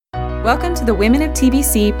Welcome to the Women of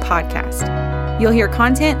TBC podcast. You'll hear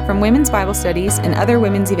content from women's Bible studies and other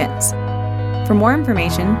women's events. For more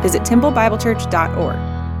information, visit templebiblechurch.org.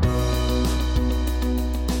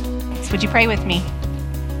 So would you pray with me?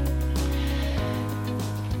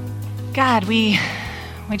 God, we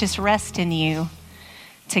just rest in you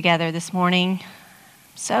together this morning.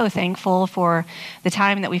 So thankful for the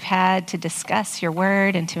time that we've had to discuss your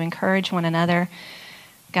word and to encourage one another.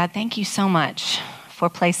 God, thank you so much for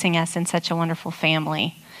placing us in such a wonderful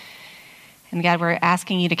family. And God, we're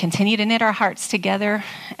asking you to continue to knit our hearts together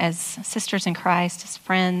as sisters in Christ, as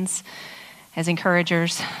friends, as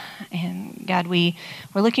encouragers. And God, we're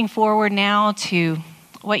looking forward now to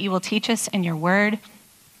what you will teach us in your word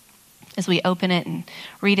as we open it and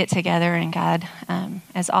read it together. And God,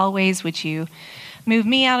 as always, would you move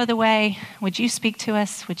me out of the way? Would you speak to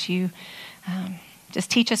us? Would you just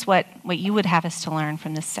teach us what you would have us to learn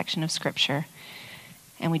from this section of Scripture?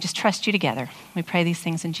 And we just trust you together. We pray these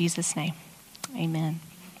things in Jesus' name. Amen.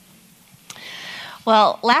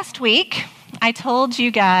 Well, last week, I told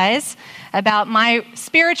you guys about my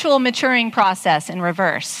spiritual maturing process in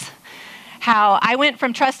reverse. How I went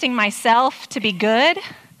from trusting myself to be good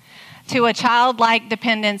to a childlike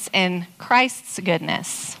dependence in Christ's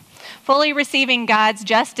goodness, fully receiving God's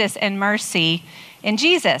justice and mercy in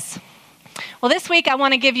Jesus. Well, this week I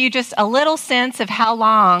want to give you just a little sense of how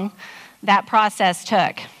long that process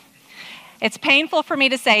took. It's painful for me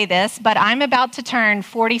to say this, but I'm about to turn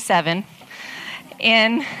 47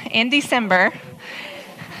 in December.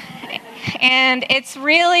 And it's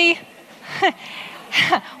really...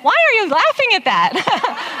 Why are you laughing at that?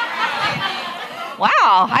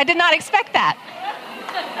 Wow, I did not expect that.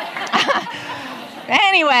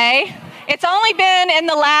 Anyway, it's only been in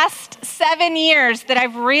the last 7 years that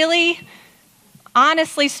I've really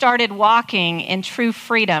honestly started walking in true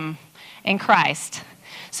freedom in Christ.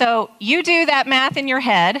 So you do that math in your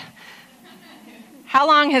head. How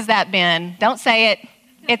long has that been? Don't say it.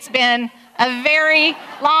 It's been a very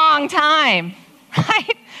long time,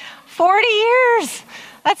 right? 40 years.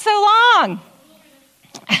 That's so long.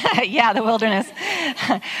 Yeah, the wilderness.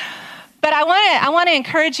 But I want to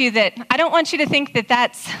encourage you that I don't want you to think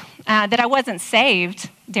that I wasn't saved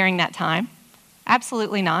during that time.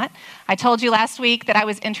 Absolutely not. I told you last week that I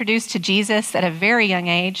was introduced to Jesus at a very young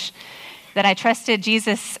age, that I trusted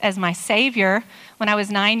Jesus as my Savior when I was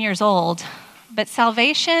 9 years old. But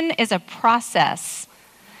salvation is a process.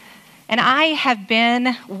 And I have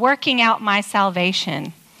been working out my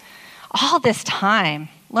salvation all this time,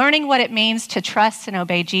 learning what it means to trust and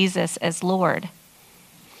obey Jesus as Lord.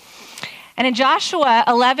 And in Joshua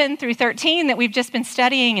 11 through 13 that we've just been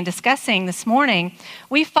studying and discussing this morning,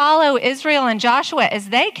 we follow Israel and Joshua as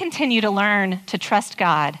they continue to learn to trust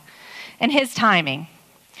God and His timing.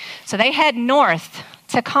 So they head north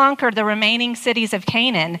to conquer the remaining cities of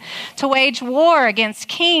Canaan, to wage war against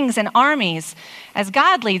kings and armies as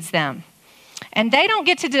God leads them. And they don't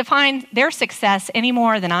get to define their success any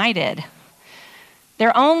more than I did.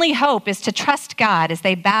 Their only hope is to trust God as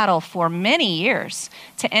they battle for many years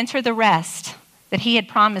to enter the rest that He had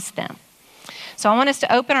promised them. So I want us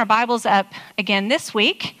to open our Bibles up again this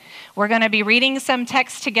week. We're going to be reading some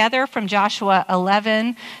text together from Joshua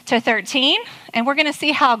 11 to 13, and we're going to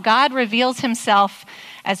see how God reveals Himself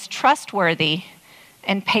as trustworthy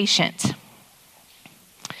and patient.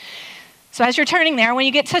 So as you're turning there, when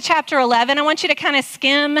you get to chapter 11, I want you to kind of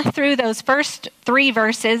skim through those first 3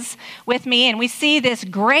 verses with me, and we see this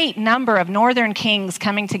great number of northern kings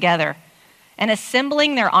coming together and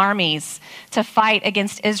assembling their armies to fight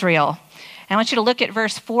against Israel. And I want you to look at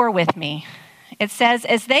verse 4 with me. It says,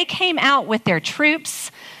 as they came out with their troops,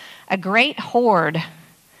 a great horde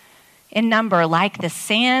in number like the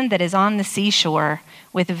sand that is on the seashore,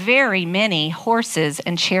 with very many horses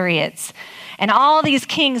and chariots. And all these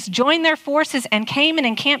kings joined their forces and came and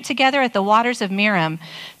encamped together at the waters of Merom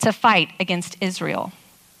to fight against Israel.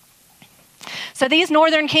 So these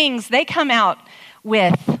northern kings, they come out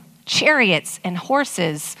with chariots and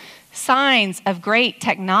horses, signs of great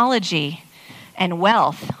technology and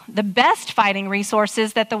wealth, the best fighting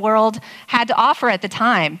resources that the world had to offer at the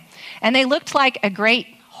time. And they looked like a great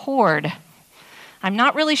horde. I'm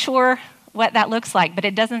not really sure what that looks like, but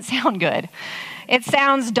it doesn't sound good. It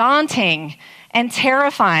sounds daunting and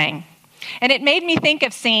terrifying. And it made me think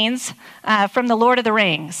of scenes from The Lord of the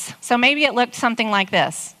Rings. So maybe it looked something like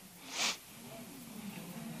this.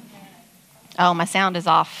 Oh, my sound is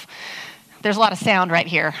off. There's a lot of sound right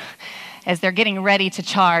here as they're getting ready to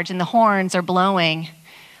charge and the horns are blowing.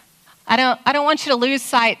 I don't want you to lose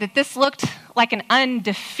sight that this looked like an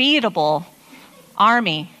undefeatable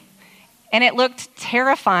army. And it looked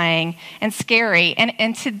terrifying and scary. And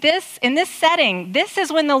in this setting, this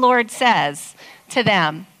is when the Lord says to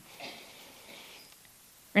them,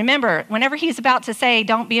 remember, whenever he's about to say,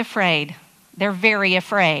 don't be afraid, they're very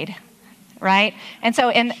afraid, right? And so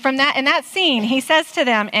in that scene, he says to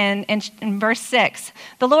them in verse 6,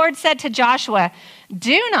 the Lord said to Joshua,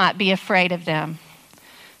 do not be afraid of them,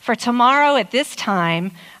 for tomorrow at this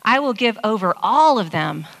time, I will give over all of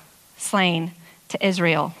them slain to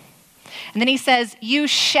Israel. And then he says, you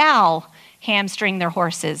shall hamstring their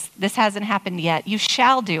horses. This hasn't happened yet. You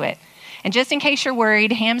shall do it. And just in case you're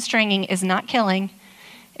worried, hamstringing is not killing.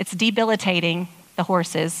 It's debilitating the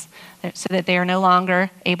horses so that they are no longer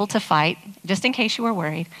able to fight, just in case you were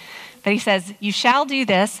worried. But he says, you shall do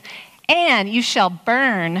this, and you shall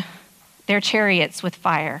burn their chariots with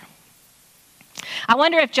fire. I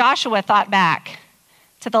wonder if Joshua thought back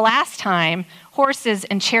to the last time horses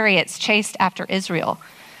and chariots chased after Israel,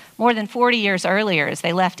 more than 40 years earlier as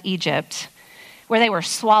they left Egypt, where they were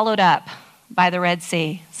swallowed up by the Red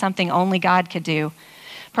Sea, something only God could do.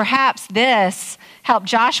 Perhaps this helped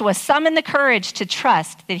Joshua summon the courage to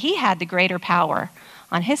trust that he had the greater power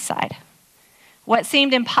on his side. What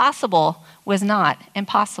seemed impossible was not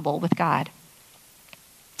impossible with God.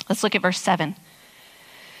 Let's look at verse 7.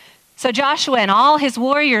 So Joshua and all his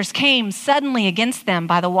warriors came suddenly against them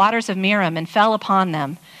by the waters of Merom and fell upon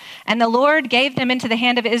them. And the Lord gave them into the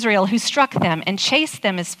hand of Israel, who struck them and chased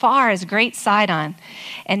them as far as Great Sidon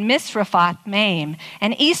and Misrephoth-Maim,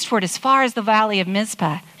 and eastward as far as the valley of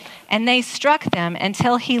Mizpah. And they struck them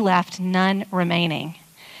until he left none remaining.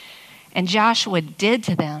 And Joshua did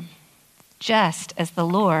to them just as the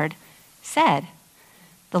Lord said.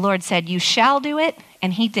 The Lord said, you shall do it,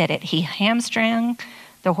 and he did it. He hamstrung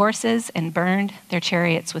the horses and burned their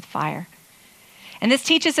chariots with fire. And this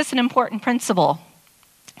teaches us an important principle.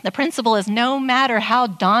 The principle is no matter how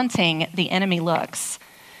daunting the enemy looks,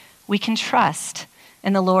 we can trust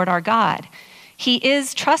in the Lord our God. He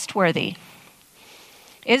is trustworthy.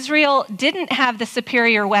 Israel didn't have the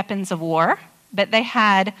superior weapons of war, but they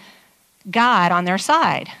had God on their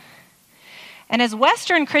side. And as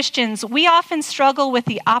Western Christians, we often struggle with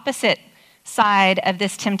the opposite side of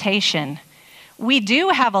this temptation. We do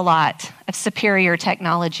have a lot of superior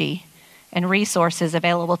technology and resources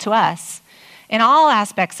available to us in all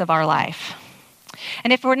aspects of our life.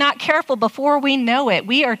 And if we're not careful, before we know it,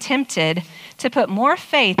 we are tempted to put more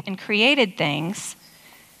faith in created things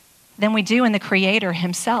than we do in the Creator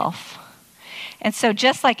himself. And so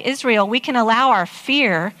just like Israel, we can allow our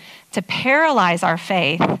fear to paralyze our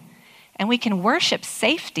faith, and we can worship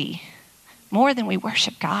safety more than we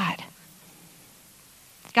worship God.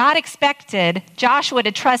 God expected Joshua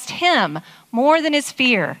to trust him more than his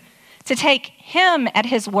fear, to take him at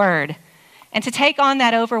his word, and to take on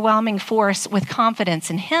that overwhelming force with confidence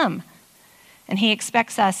in him. And he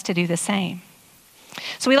expects us to do the same.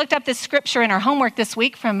 So we looked up this scripture in our homework this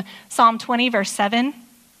week from Psalm 20, verse 7,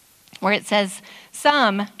 where it says,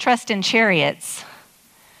 some trust in chariots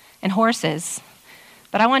and horses,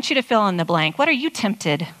 but I want you to fill in the blank. What are you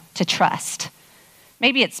tempted to trust?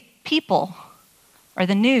 Maybe it's people, or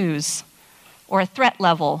the news, or a threat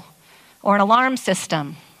level, or an alarm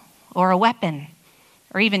system, or a weapon,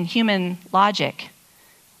 or even human logic.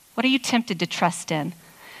 What are you tempted to trust in?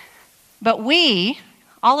 But we,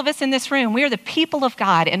 all of us in this room, we are the people of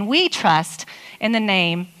God, and we trust in the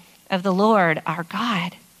name of the Lord our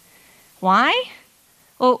God. Why?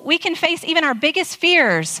 Well, we can face even our biggest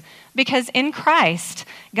fears because in Christ,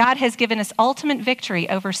 God has given us ultimate victory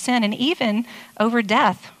over sin and even over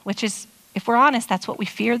death, which is, if we're honest, that's what we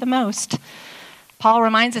fear the most. Paul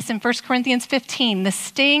reminds us in 1 Corinthians 15, the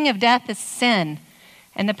sting of death is sin,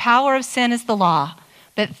 and the power of sin is the law.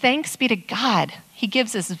 But thanks be to God, he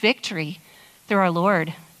gives us victory through our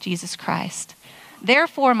Lord Jesus Christ.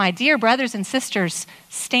 Therefore, my dear brothers and sisters,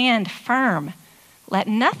 stand firm. Let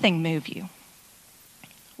nothing move you.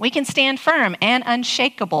 We can stand firm and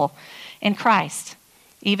unshakable in Christ,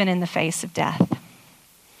 even in the face of death.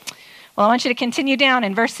 Well, I want you to continue down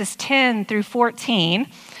in verses 10 through 14.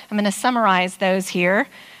 I'm going to summarize those here.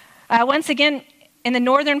 Once again, in the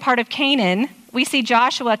northern part of Canaan, we see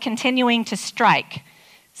Joshua continuing to strike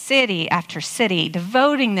city after city,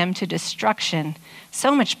 devoting them to destruction.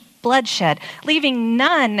 So much bloodshed, leaving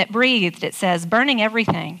none that breathed, it says, burning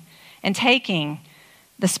everything and taking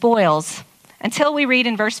the spoils. Until we read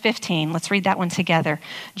in verse 15, let's read that one together.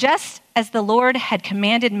 Just as the Lord had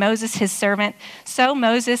commanded Moses his servant, so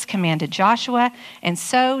Moses commanded Joshua, and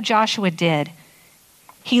so Joshua did.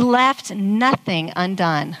 He left nothing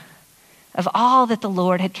undone of all that the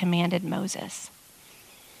Lord had commanded Moses.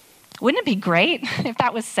 Wouldn't it be great if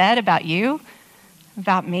that was said about you,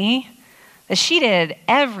 about me? that she did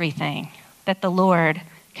everything that the Lord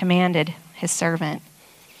commanded his servant.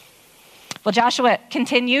 Well, Joshua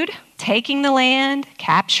continued taking the land,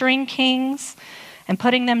 capturing kings, and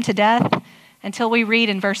putting them to death until we read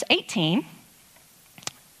in verse 18,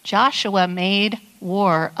 Joshua made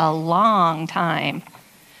war a long time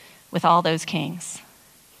with all those kings.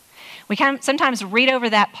 We can sometimes read over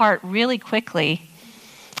that part really quickly,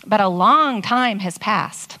 but a long time has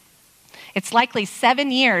passed. It's likely 7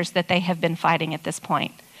 years that they have been fighting at this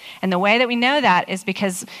point. And the way that we know that is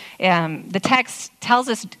because the text tells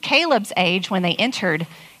us Caleb's age when they entered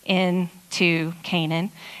into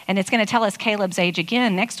Canaan, and it's going to tell us Caleb's age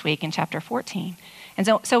again next week in chapter 14. And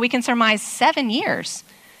so we can surmise 7 years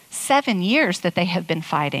that they have been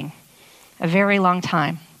fighting, a very long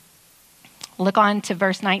time. Look on to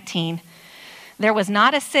verse 19. There was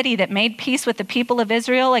not a city that made peace with the people of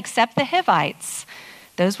Israel except the Hivites.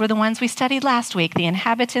 Those were the ones we studied last week, the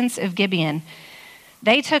inhabitants of Gibeon.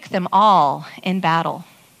 They took them all in battle.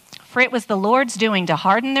 For it was the Lord's doing to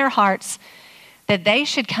harden their hearts that they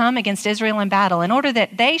should come against Israel in battle, in order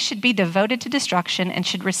that they should be devoted to destruction and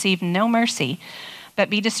should receive no mercy, but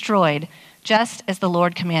be destroyed, just as the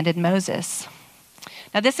Lord commanded Moses.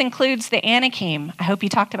 Now, this includes the Anakim. I hope you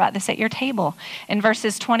talked about this at your table. In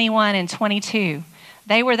verses 21 and 22,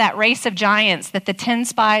 they were that race of giants that the 10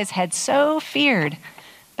 spies had so feared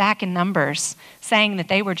back in Numbers, saying that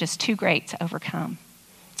they were just too great to overcome.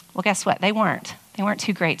 Well, guess what? They weren't. They weren't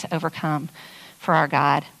too great to overcome for our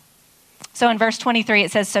God. So in verse 23, it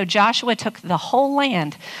says, So Joshua took the whole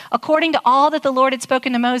land, according to all that the Lord had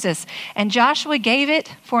spoken to Moses, and Joshua gave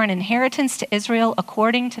it for an inheritance to Israel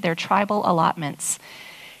according to their tribal allotments.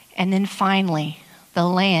 And then finally, the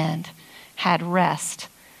land had rest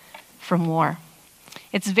from war.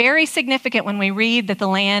 It's very significant when we read that the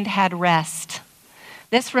land had rest.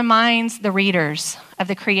 This reminds the readers of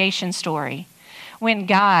the creation story, when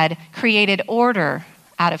God created order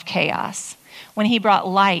out of chaos, when he brought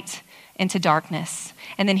light into darkness,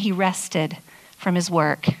 and then he rested from his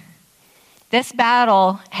work. This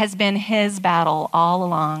battle has been his battle all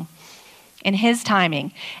along, in his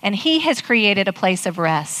timing, and he has created a place of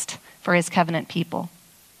rest for his covenant people.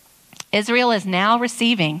 Israel is now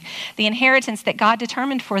receiving the inheritance that God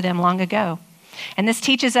determined for them long ago. And this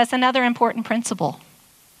teaches us another important principle.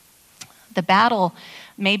 The battle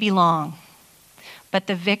may be long, but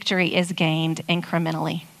the victory is gained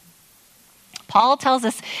incrementally. Paul tells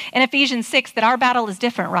us in Ephesians 6 that our battle is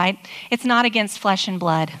different, right? It's not against flesh and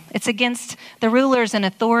blood. It's against the rulers and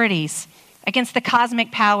authorities, against the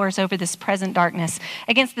cosmic powers over this present darkness,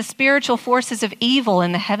 against the spiritual forces of evil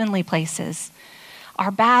in the heavenly places. Our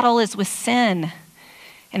battle is with sin,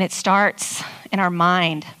 and it starts in our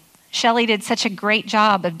mind. Shelley did such a great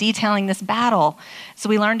job of detailing this battle. So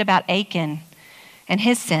we learned about Achan and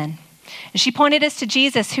his sin. And she pointed us to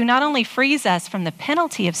Jesus, who not only frees us from the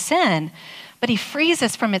penalty of sin, but he frees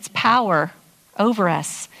us from its power over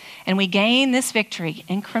us. And we gain this victory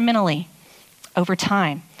incrementally over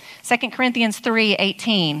time. 2 Corinthians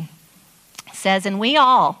 3:18 says, And we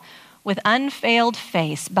all, with unveiled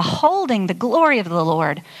face, beholding the glory of the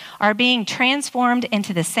Lord, are being transformed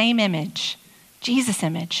into the same image, Jesus'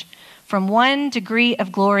 image, from one degree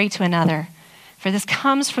of glory to another. For this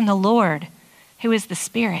comes from the Lord, who is the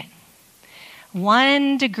Spirit.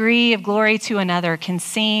 One degree of glory to another can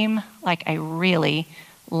seem like a really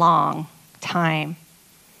long time.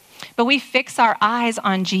 But we fix our eyes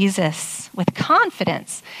on Jesus with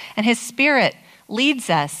confidence, and his Spirit leads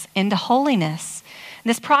us into holiness.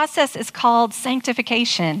 This process is called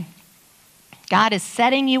sanctification. God is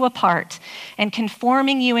setting you apart and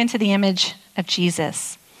conforming you into the image of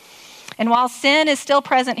Jesus. And while sin is still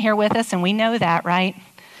present here with us, and we know that, right?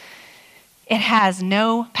 It has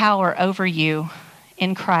no power over you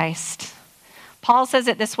in Christ. Paul says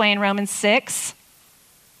it this way in Romans 6,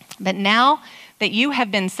 But now that you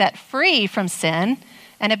have been set free from sin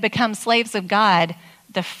and have become slaves of God,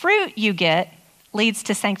 the fruit you get leads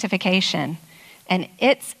to sanctification, and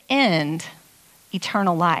its end,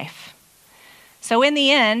 eternal life. So in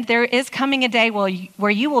the end, there is coming a day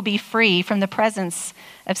where you will be free from the presence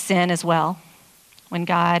of sin as well, when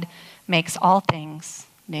God makes all things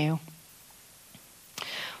new.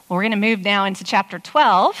 Well, we're going to move now into chapter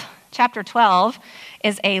 12. Chapter 12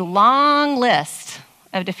 is a long list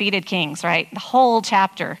of defeated kings, right? The whole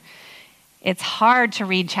chapter. It's hard to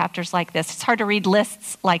read chapters like this. It's hard to read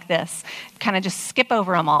lists like this. Kind of just skip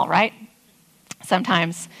over them all, right?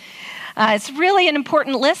 Sometimes. It's really an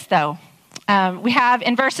important list, though. We have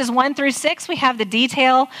in verses 1 through 6, we have the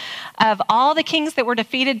detail of all the kings that were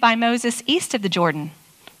defeated by Moses east of the Jordan,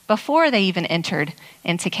 before they even entered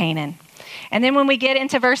into Canaan. And then when we get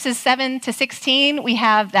into verses 7 to 16, we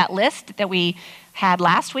have that list that we had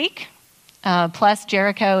last week, plus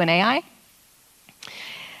Jericho and Ai.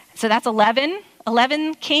 So that's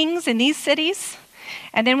 11 kings in these cities.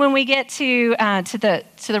 And then when we get to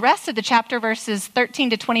the rest of the chapter, verses 13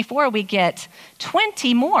 to 24, we get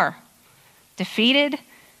 20 more defeated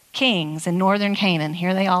kings in northern Canaan.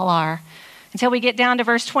 Here they all are. Until we get down to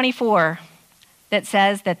verse 24 that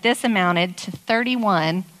says that this amounted to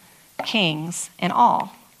 31 kings in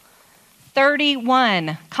all.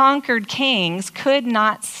 31 conquered kings could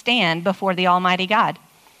not stand before the Almighty God.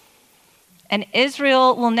 And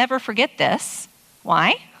Israel will never forget this.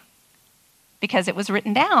 Why? Because it was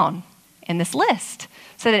written down in this list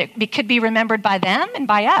so that it could be remembered by them and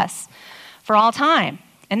by us for all time.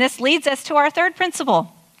 And this leads us to our third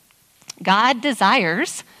principle. God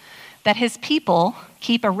desires that his people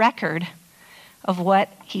keep a record of what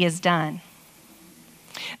he has done.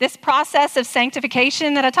 This process of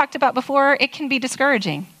sanctification that I talked about before, it can be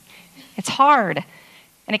discouraging. It's hard,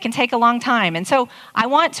 and it can take a long time. And so I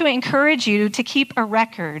want to encourage you to keep a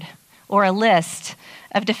record or a list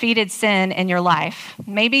of defeated sin in your life.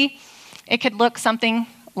 Maybe it could look something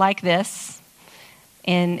like this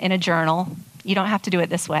in a journal. You don't have to do it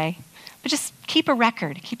this way, but just keep a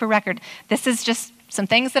record. Keep a record. This is just some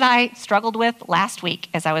things that I struggled with last week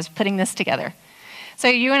as I was putting this together. So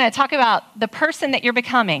you're going to talk about the person that you're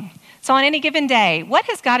becoming. So on any given day, what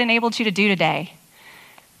has God enabled you to do today?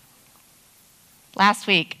 Last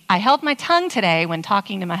week, I held my tongue today when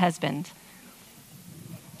talking to my husband.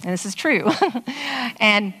 And this is true.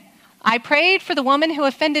 And I prayed for the woman who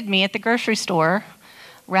offended me at the grocery store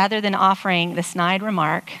rather than offering the snide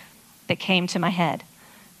remark that came to my head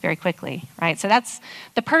very quickly, right? So that's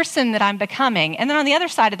the person that I'm becoming. And then on the other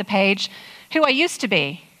side of the page, who I used to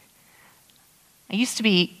be. I used to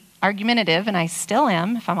be argumentative, and I still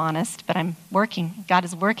am, if I'm honest, but I'm working. God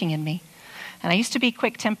is working in me. And I used to be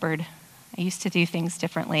quick-tempered. I used to do things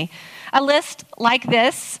differently. A list like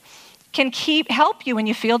this can help you when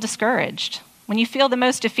you feel discouraged, when you feel the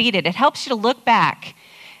most defeated. It helps you to look back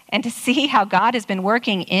and to see how God has been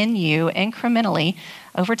working in you incrementally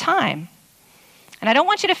over time. And I don't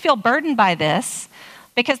want you to feel burdened by this,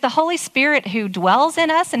 because the Holy Spirit who dwells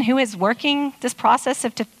in us and who is working this process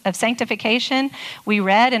of sanctification, we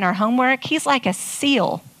read in our homework, he's like a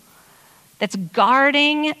seal that's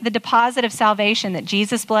guarding the deposit of salvation that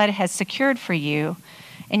Jesus' blood has secured for you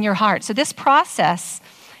in your heart. So this process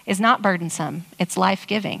is not burdensome, it's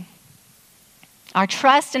life-giving. Our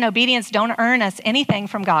trust and obedience don't earn us anything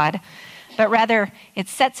from God, but rather it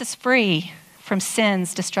sets us free from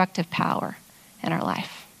sin's destructive power in our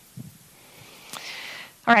life.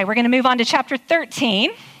 All right, we're going to move on to chapter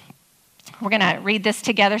 13. We're going to read this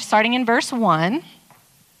together starting in verse 1.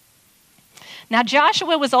 Now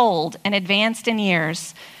Joshua was old and advanced in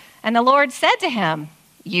years, and the Lord said to him,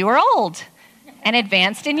 "You are old and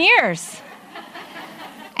advanced in years,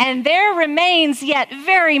 and there remains yet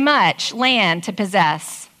very much land to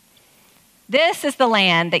possess. This is the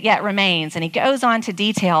land that yet remains." And he goes on to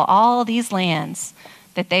detail all these lands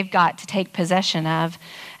that they've got to take possession of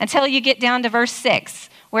until you get down to verse 6,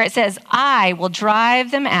 where it says, "I will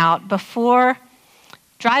drive them out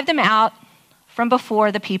from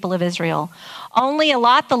before the people of Israel. Only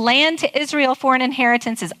allot the land to Israel for an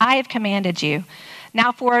inheritance as I have commanded you.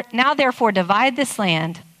 Now therefore divide this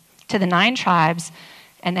land to the 9 tribes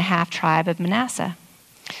and the half tribe of Manasseh."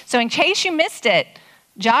 So in case you missed it,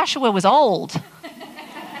 Joshua was old,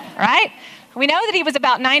 right? We know that he was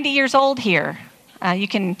about 90 years old here. You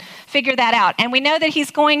can figure that out. And we know that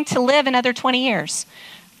he's going to live another 20 years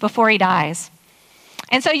before he dies.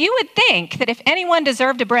 And so you would think that if anyone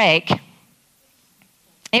deserved a break,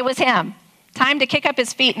 it was him. Time to kick up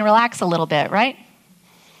his feet and relax a little bit, right?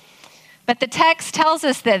 But the text tells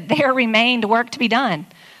us that there remained work to be done,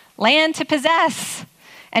 land to possess,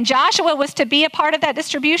 and Joshua was to be a part of that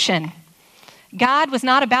distribution. God was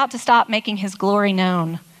not about to stop making his glory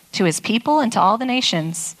known to his people and to all the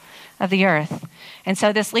nations of the earth. And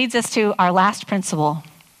so this leads us to our last principle.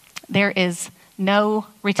 There is no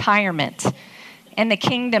retirement in the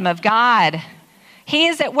kingdom of God. He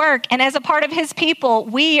is at work, and as a part of his people,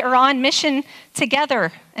 we are on mission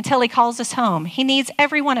together until he calls us home. He needs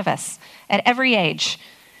every one of us at every age.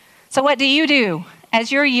 So what do you do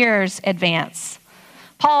as your years advance?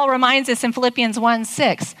 Paul reminds us in Philippians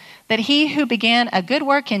 1:6 that he who began a good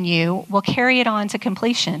work in you will carry it on to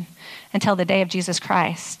completion until the day of Jesus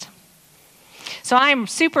Christ. So I'm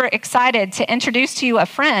super excited to introduce to you a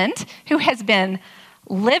friend who has been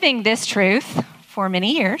living this truth for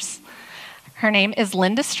many years. Her name is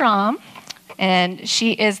Linda Strom, and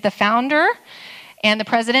she is the founder and the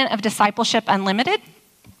president of Discipleship Unlimited.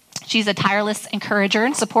 She's a tireless encourager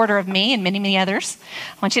and supporter of me and many, many others.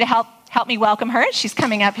 I want you to help me welcome her. She's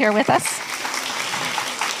coming up here with us.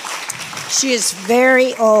 She is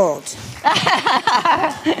very old.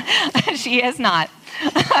 She is not.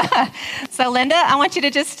 So, Linda, I want you to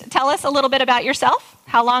just tell us a little bit about yourself,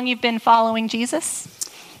 how long you've been following Jesus,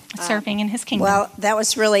 serving in his kingdom. Well, that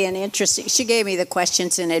was really an interesting. She gave me the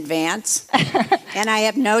questions in advance, and I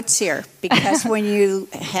have notes here because when you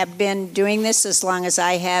have been doing this as long as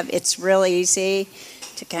I have, it's really easy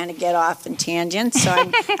to kind of get off in tangents. So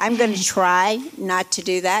I'm going to try not to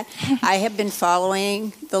do that. I have been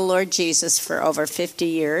following the Lord Jesus for over 50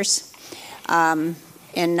 years. In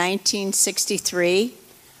 1963,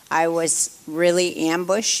 I was really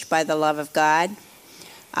ambushed by the love of God.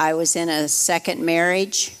 I was in a second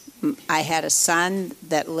marriage. I had a son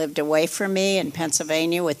that lived away from me in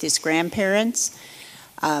Pennsylvania with his grandparents.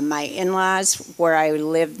 My in-laws, where I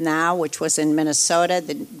live now, which was in Minnesota,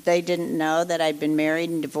 they didn't know that I'd been married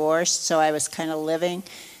and divorced, so I was kind of living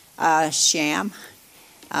sham.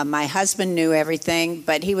 My husband knew everything,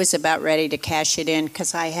 but he was about ready to cash it in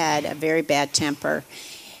because I had a very bad temper.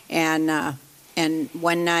 And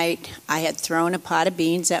one night I had thrown a pot of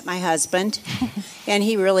beans at my husband, and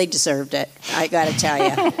he really deserved it, I got to tell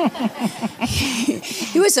you.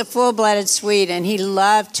 He was a full-blooded Swede, and he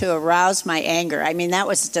loved to arouse my anger. I mean, that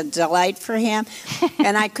was a delight for him,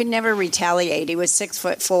 and I could never retaliate. He was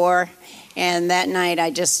 6'4", and that night I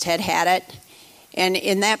just had it. And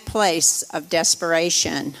in that place of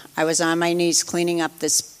desperation, I was on my knees cleaning up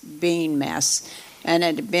this bean mess. And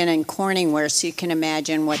it had been in Corningware, so you can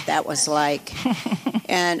imagine what that was like.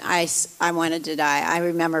 And I wanted to die. I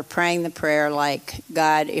remember praying the prayer like,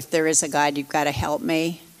 God, if there is a God, you've got to help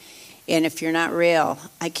me. And if you're not real,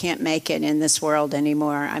 I can't make it in this world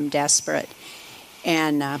anymore. I'm desperate.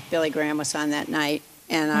 And Billy Graham was on that night.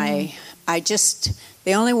 And I just...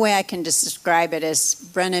 The only way I can describe it is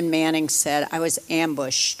Brennan Manning said, I was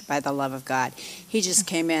ambushed by the love of God. He just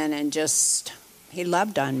came in and he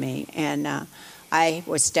loved on me. And I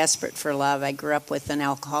was desperate for love. I grew up with an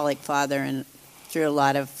alcoholic father and through a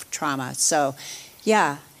lot of trauma. So,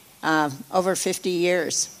 yeah, over 50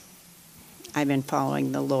 years I've been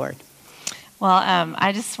following the Lord. Well,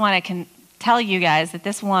 I just want to tell you guys that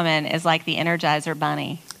this woman is like the Energizer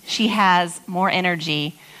Bunny. She has more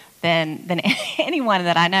energy than anyone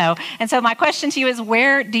that I know. And so my question to you is,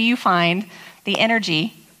 where do you find the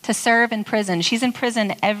energy to serve in prison? She's in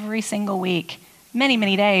prison every single week, many,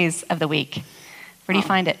 many days of the week. Where do you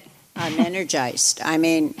find it? I'm energized. I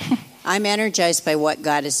mean, I'm energized by what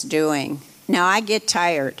God is doing. Now, I get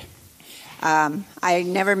tired. I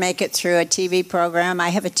never make it through a TV program. I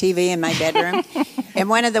have a TV in my bedroom. And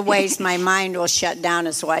one of the ways my mind will shut down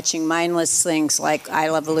is watching mindless things like I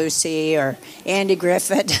Love Lucy or Andy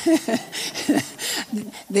Griffith.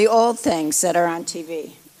 The old things that are on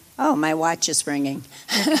TV. Oh, my watch is ringing.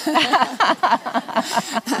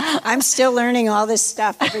 I'm still learning all this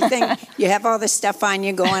stuff. Everything, you have all this stuff on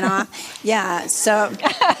you going off. Yeah, so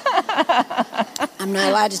I'm not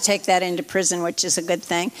allowed to take that into prison, which is a good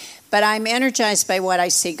thing. But I'm energized by what I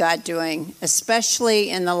see God doing, especially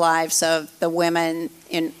in the lives of the women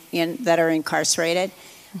that are incarcerated.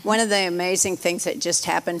 One of the amazing things that just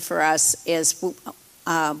happened for us is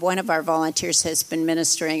one of our volunteers has been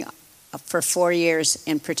ministering for 4 years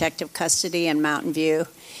in protective custody in Mountain View.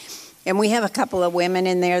 And we have a couple of women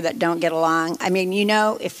in there that don't get along. I mean, you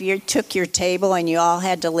know, if you took your table and you all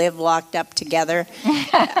had to live locked up together,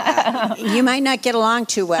 you might not get along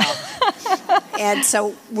too well. And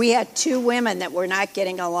so we had 2 women that were not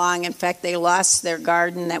getting along. In fact, they lost their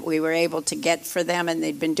garden that we were able to get for them, and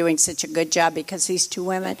they'd been doing such a good job because these 2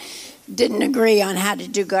 women didn't agree on how to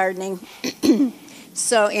do gardening.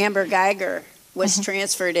 So Amber Geiger was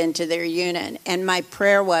transferred into their unit, and my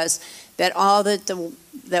prayer was that all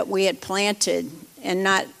that we had planted, and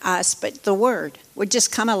not us, but the Word, would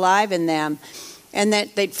just come alive in them, and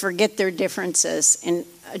that they'd forget their differences. And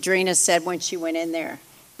Adrena said when she went in there,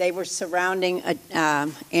 they were surrounding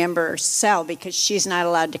Amber's cell because she's not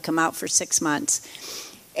allowed to come out for 6 months.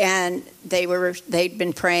 And they'd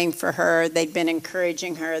been praying for her. They'd been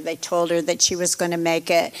encouraging her. They told her that she was going to make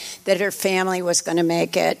it, that her family was going to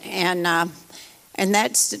make it. And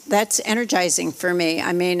that's energizing for me.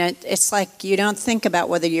 I mean, it's like you don't think about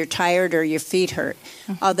whether you're tired or your feet hurt,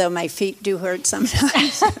 although my feet do hurt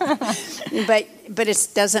sometimes. but it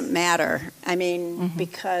doesn't matter. I mean,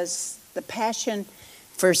 because the passion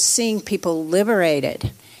for seeing people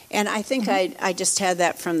liberated. And I think I just had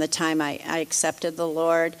that from the time I accepted the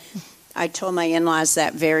Lord. I told my in-laws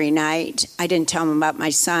that very night. I didn't tell them about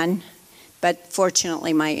my son But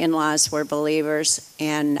fortunately, my in-laws were believers,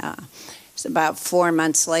 and about 4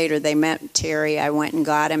 months later, they met Terry. I went and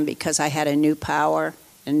got him because I had a new power,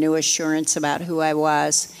 a new assurance about who I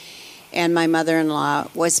was. And my mother-in-law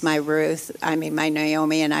was my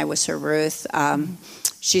Naomi, and I was her Ruth.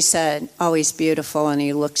 She said, "Oh, he's beautiful, and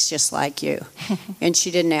he looks just like you." And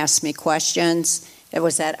she didn't ask me questions. It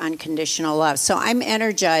was that unconditional love. So I'm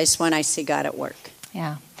energized when I see God at work.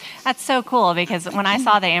 Yeah. That's so cool, because when I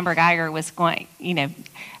saw that Amber Geiger was going,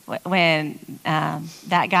 when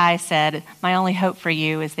that guy said, "My only hope for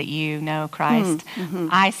you is that you know Christ,"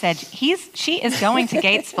 I said, she is going to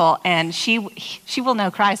Gatesville, and she will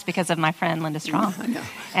know Christ because of my friend Linda Strong. No.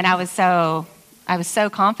 And I was so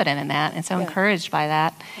confident in that, and so encouraged by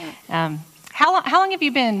that. Yeah. How long have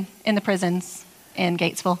you been in the prisons in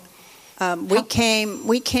Gatesville? We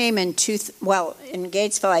came in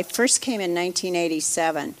Gatesville. I first came in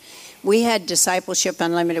 1987. We had Discipleship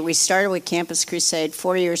Unlimited. We started with Campus Crusade.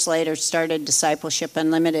 4 years later, started Discipleship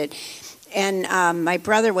Unlimited. And my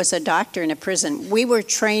brother was a doctor in a prison. We were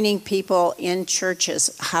training people in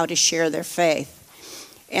churches how to share their faith.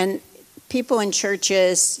 And people in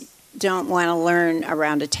churches don't want to learn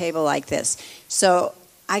around a table like this. So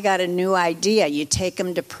I got a new idea. You take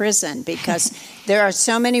them to prison, because there are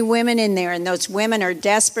so many women in there, and those women are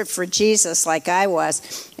desperate for Jesus like I was.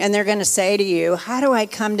 And they're going to say to you, "How do I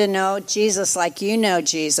come to know Jesus like you know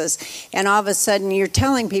Jesus?" And all of a sudden you're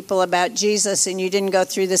telling people about Jesus and you didn't go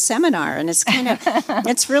through the seminar. And it's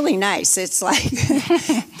it's really nice. It's like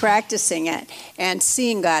practicing it and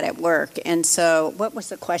seeing God at work. And so what was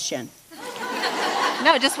the question?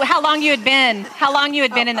 No, just how long you had been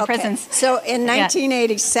in the prisons. So in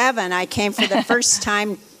 1987, I came for the first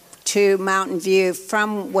time to Mountain View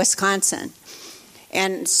from Wisconsin.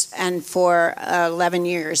 And for 11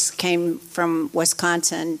 years came from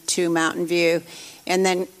Wisconsin to Mountain View. And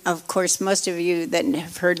then, of course, most of you that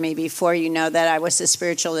have heard me before, you know that I was the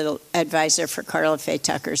spiritual advisor for Carla Faye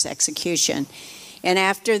Tucker's execution. And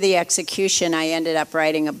after the execution, I ended up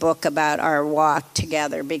writing a book about our walk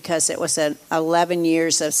together, because it was 11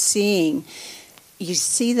 years of seeing. You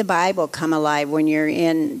see the Bible come alive when you're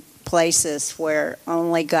in places where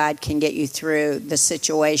only God can get you through the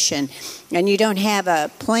situation. And you don't have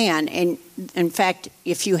a plan. And in fact,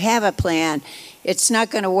 if you have a plan, it's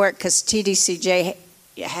not going to work, because TDCJ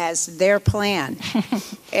has their plan.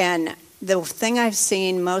 And the thing I've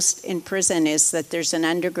seen most in prison is that there's an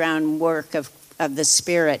underground work of the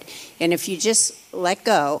Spirit. And if you just let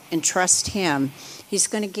go and trust Him, He's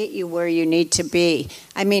going to get you where you need to be.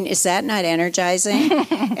 I mean, is that not energizing?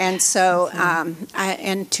 And so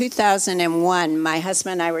in 2001, my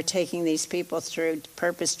husband and I were taking these people through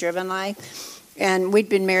Purpose Driven Life. And we'd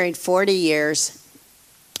been married 40 years.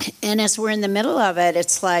 And as we're in the middle of it,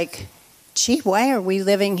 it's like, gee, why are we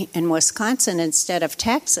living in Wisconsin instead of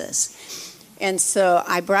Texas? And so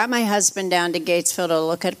I brought my husband down to Gatesville to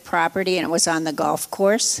look at property, and it was on the golf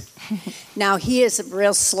course. Now, he is a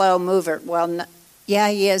real slow mover. Well, yeah,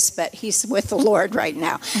 he is, but he's with the Lord right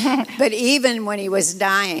now. But even when he was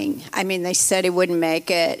dying, I mean, they said he wouldn't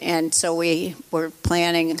make it, and so we were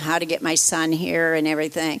planning how to get my son here and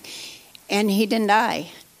everything. And he didn't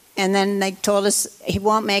die. And then they told us he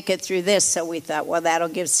won't make it through this, so we thought, well, that'll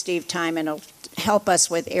give Steve time and it'll help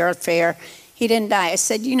us with airfare. He didn't die. I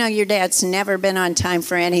said, your dad's never been on time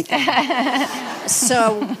for anything.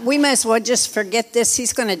 So we might as well just forget this.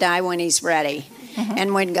 He's going to die when he's ready.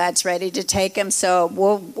 And when God's ready to take him. So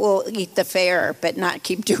we'll eat the fare, but not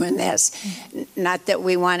keep doing this. Not that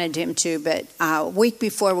we wanted him to, but a week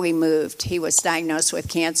before we moved, he was diagnosed with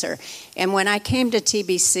cancer. And when I came to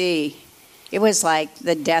TBC, it was like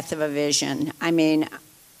the death of a vision. I mean,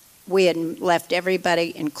 we had left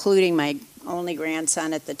everybody, including my only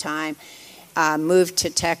grandson at the time, moved to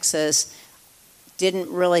Texas, didn't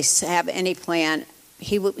really have any plan.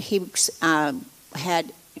 He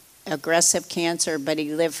had aggressive cancer, but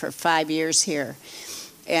he lived for 5 years here.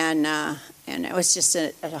 And it was just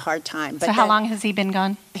a hard time. But so how long has he been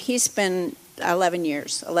gone? He's been 11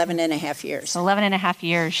 years, 11 and a half years. So 11 and a half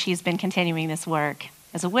years she's been continuing this work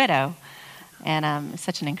as a widow. And it's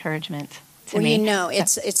such an encouragement to me.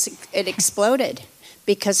 It exploded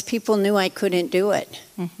because people knew I couldn't do it.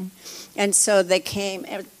 Mm-hmm. And so they came.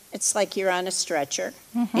 It's like you're on a stretcher,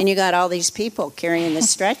 and you got all these people carrying the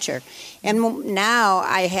stretcher. And now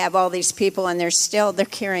I have all these people, and they're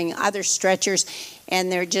carrying other stretchers,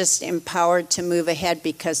 and they're just empowered to move ahead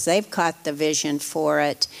because they've caught the vision for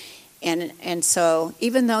it. And so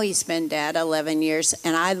even though he's been dead 11 years,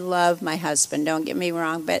 and I love my husband, don't get me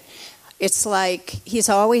wrong, but it's like he's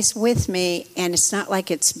always with me, and it's not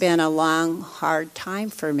like it's been a long, hard time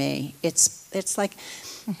for me. It's like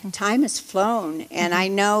time has flown, and I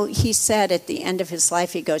know he said at the end of his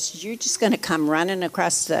life, he goes, "You're just going to come running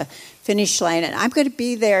across the finish line, and I'm going to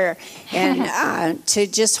be there and to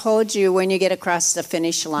just hold you when you get across the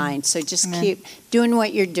finish line. So just keep doing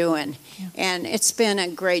what you're doing." Yeah. And it's been a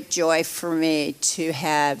great joy for me to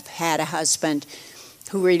have had a husband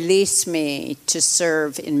who released me to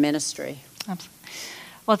serve in ministry.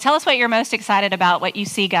 Well, tell us what you're most excited about, what you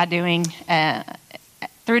see God doing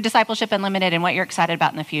through Discipleship Unlimited, and what you're excited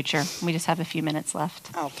about in the future. We just have a few minutes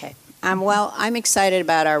left. Okay. Well, I'm excited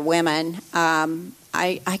about our women.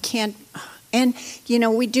 I can't, and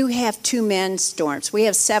we do have 2 men's dorms. We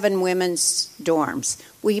have 7 women's dorms.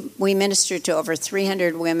 We minister to over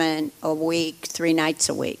 300 women a week, 3 nights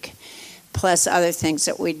a week, plus other things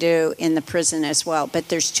that we do in the prison as well. But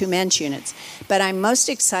there's 2 men's units. But I'm most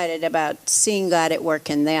excited about seeing God at work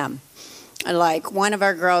in them. Like, one of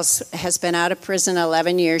our girls has been out of prison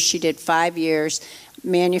 11 years. She did 5 years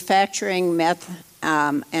manufacturing meth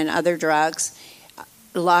and other drugs.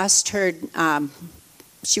 Lost her,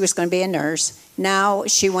 she was going to be a nurse. Now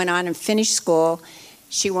she went on and finished school.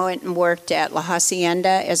 She went and worked at La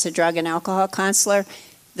Hacienda as a drug and alcohol counselor.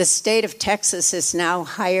 The state of Texas has now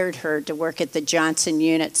hired her to work at the Johnson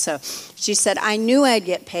unit. So she said, "I knew I'd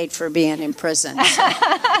get paid for being in prison." So.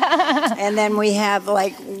 And then we have,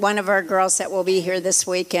 like, one of our girls that will be here this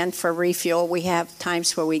weekend for refuel. We have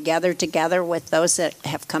times where we gather together with those that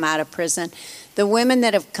have come out of prison. The women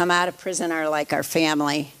that have come out of prison are like our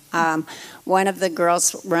family. One of the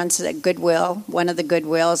girls runs at Goodwill, one of the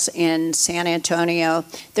Goodwills in San Antonio.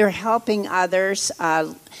 They're helping others.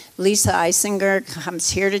 Lisa Eisinger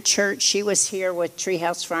comes here to church. She was here with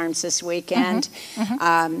Treehouse Farms this weekend.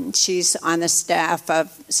 She's on the staff of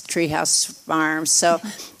Treehouse Farms. So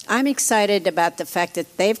I'm excited about the fact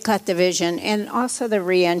that they've got the vision, and also the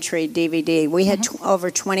reentry DVD. We had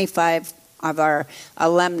over 25 of our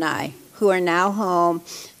alumni who are now home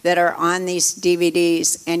that are on these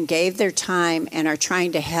DVDs and gave their time and are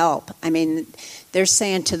trying to help. I mean, they're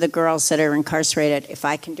saying to the girls that are incarcerated, "If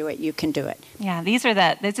I can do it, you can do it." Yeah, these are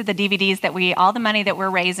the DVDs that all the money that we're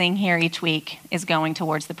raising here each week is going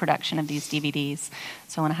towards the production of these DVDs.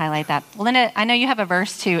 So I want to highlight that. Well, Linda, I know you have a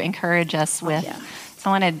verse to encourage us with. Yeah. So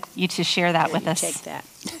I wanted you to share that with us. Take that.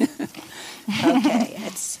 Okay,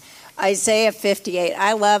 it's Isaiah 58.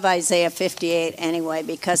 I love Isaiah 58 anyway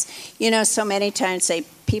because, so many times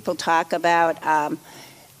people talk about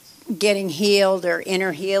getting healed or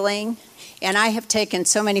inner healing. And I have taken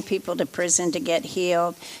so many people to prison to get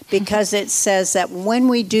healed because it says that when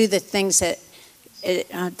we do the things that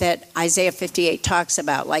Isaiah 58 talks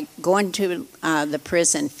about, like going to the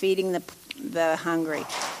prison, feeding the hungry,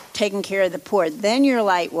 taking care of the poor, then your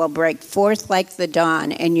light will break forth like the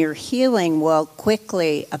dawn and your healing will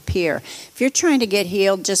quickly appear. If you're trying to get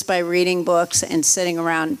healed just by reading books and sitting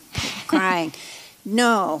around crying,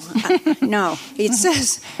 no. It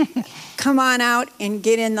says, come on out and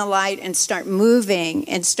get in the light and start moving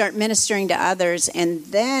and start ministering to others, and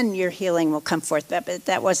then your healing will come forth. But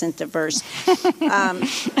that wasn't the verse.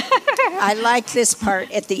 I like this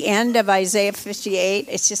part at the end of Isaiah 58.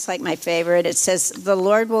 It's just like my favorite. It says, "The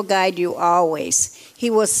Lord will guide you always.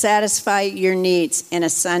 He will satisfy your needs in a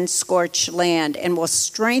sun-scorched land and will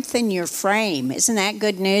strengthen your frame." Isn't that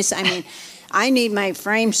good news? I mean, I need my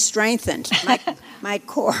frame strengthened, my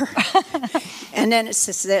core. And then it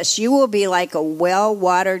says this, "You will be like a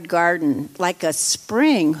well-watered garden, like a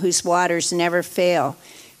spring whose waters never fail.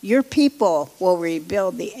 Your people will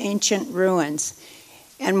rebuild the ancient ruins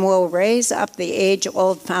and will raise up the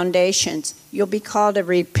age-old foundations. You'll be called a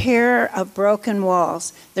repairer of broken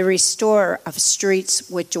walls, the restorer of streets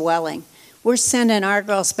with dwelling." We're sending our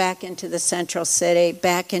girls back into the central city,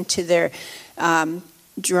 back into their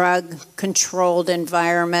drug-controlled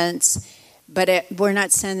environments, but we're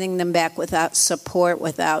not sending them back without support,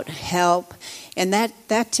 without help. And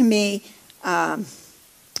that to me,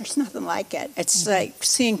 there's nothing like it. It's like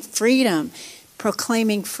seeing freedom,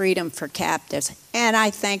 proclaiming freedom for captives. And I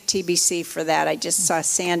thank TBC for that. I just saw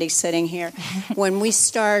Sandy sitting here. When we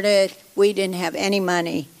started, we didn't have any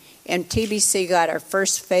money. And TBC got our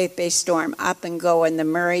first faith-based dorm up and going, the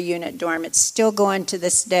Murray Unit dorm. It's still going to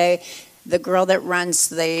this day. The girl that runs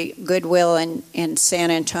the Goodwill in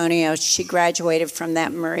San Antonio, she graduated from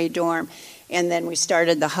that Murray dorm. And then we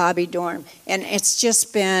started the Hobby dorm. And it's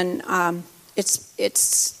just been,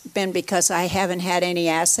 it's been because I haven't had any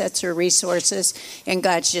assets or resources. And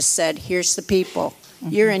God's just said, here's the people.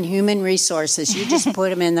 You're in human resources. You just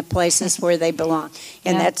put them in the places where they belong.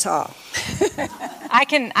 And that's all. I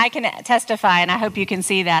can testify, and I hope you can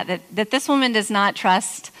see that this woman does not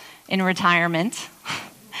trust in retirement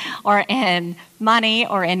or in money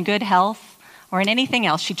or in good health or in anything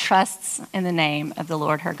else. She trusts in the name of the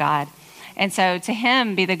Lord her God. And so to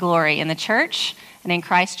him be the glory in the church and in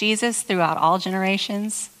Christ Jesus throughout all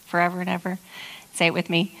generations, forever and ever. Say it with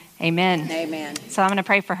me. Amen. Amen. So I'm going to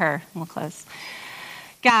pray for her. We'll close.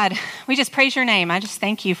 God, we just praise your name. I just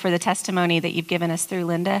thank you for the testimony that you've given us through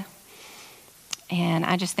Linda. And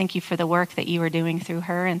I just thank you for the work that you are doing through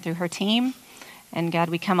her and through her team. And God,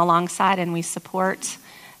 we come alongside and we support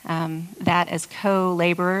that as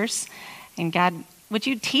co-laborers. And God, would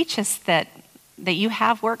you teach us that you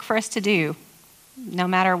have work for us to do, no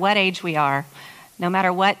matter what age we are, no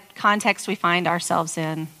matter what context we find ourselves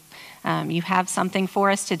in. You have something for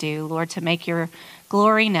us to do, Lord, to make your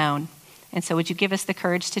glory known. And so would you give us the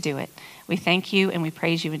courage to do it? We thank you and we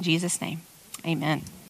praise you in Jesus' name. Amen.